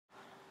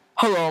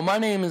Hello, my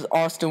name is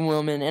Austin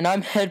Willman, and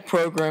I'm head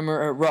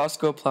programmer at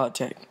Roscoe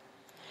Plot-Tech.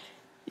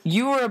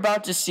 You are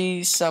about to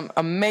see some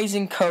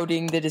amazing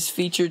coding that is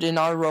featured in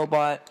our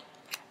robot,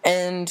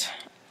 and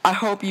I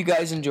hope you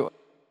guys enjoy.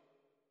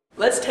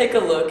 Let's take a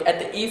look at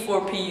the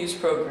E4PU's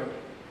programming.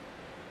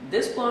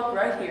 This block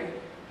right here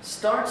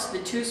starts the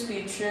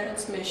two-speed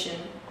transmission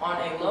on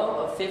a low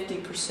of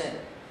 50%.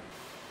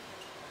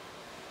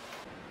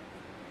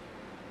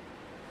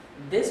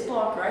 This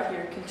block right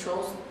here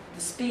controls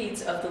the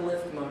speeds of the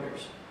lift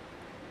motors.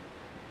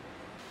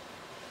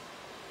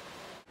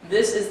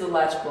 This is the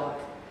latch block.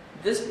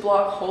 This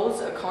block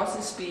holds a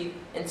constant speed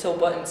until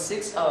button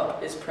 6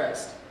 up is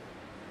pressed.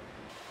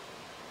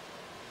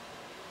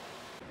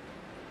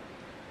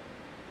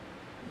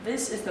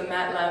 This is the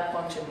MATLAB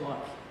function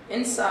block.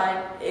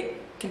 Inside,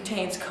 it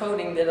contains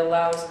coding that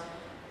allows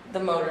the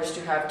motors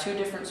to have two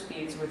different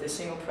speeds with a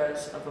single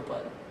press of a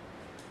button.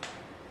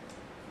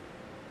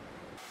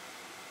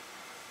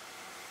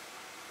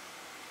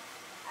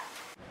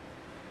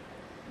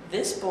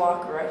 This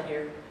block right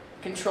here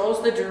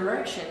controls the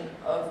direction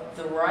of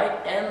the right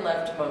and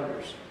left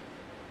motors.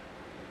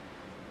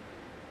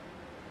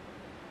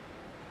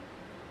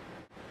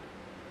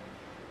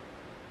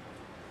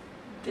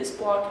 This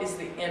block is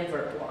the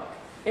invert block.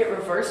 It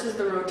reverses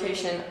the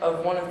rotation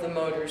of one of the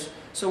motors,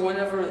 so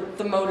whenever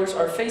the motors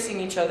are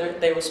facing each other,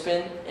 they will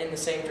spin in the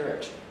same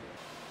direction.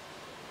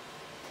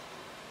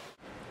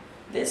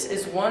 This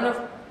is one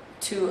of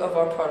two of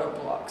our product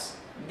blocks.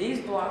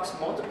 These blocks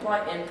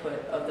multiply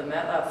input of the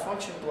MATLAB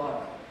function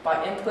block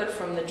by input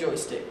from the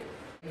joystick.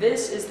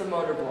 This is the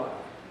motor block.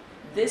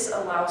 This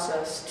allows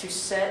us to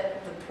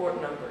set the port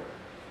number.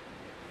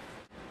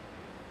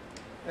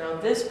 Now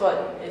this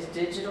button is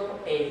digital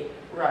 8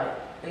 right,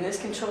 and this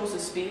controls the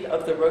speed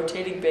of the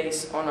rotating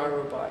base on our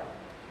robot.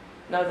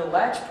 Now the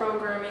latch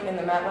programming and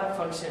the MATLAB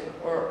function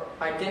are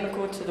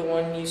identical to the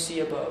one you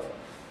see above.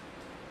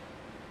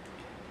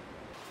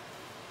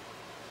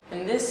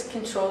 And this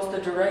controls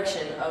the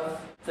direction of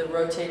the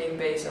rotating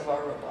base of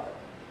our robot.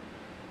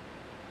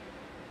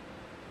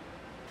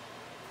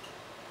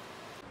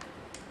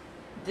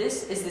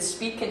 This is the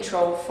speed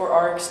control for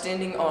our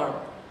extending arm,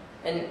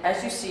 and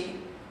as you see,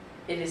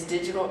 it is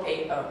digital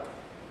 8 up.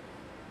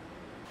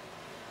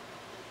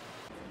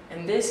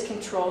 And this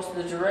controls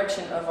the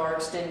direction of our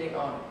extending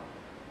arm.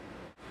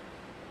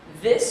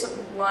 This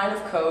line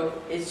of code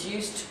is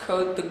used to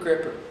code the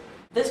gripper.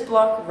 This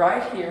block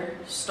right here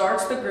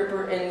starts the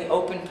gripper in the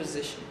open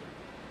position.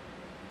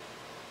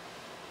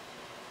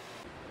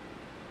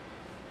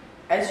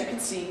 As you can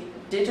see,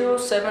 digital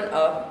 7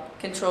 up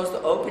controls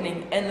the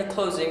opening and the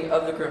closing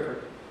of the gripper.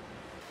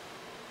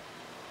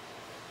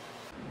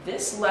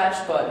 This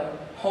latch button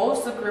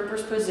holds the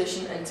gripper's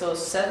position until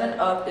 7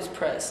 up is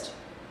pressed.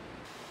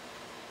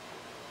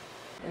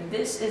 And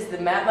this is the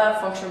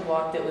MATLAB function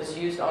block that was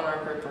used on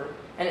our gripper,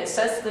 and it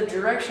sets the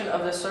direction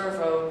of the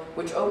servo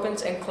which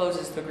opens and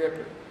closes the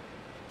gripper.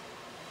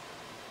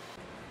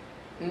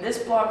 And this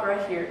block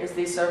right here is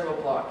the servo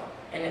block,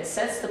 and it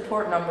sets the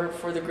port number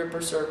for the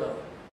gripper servo.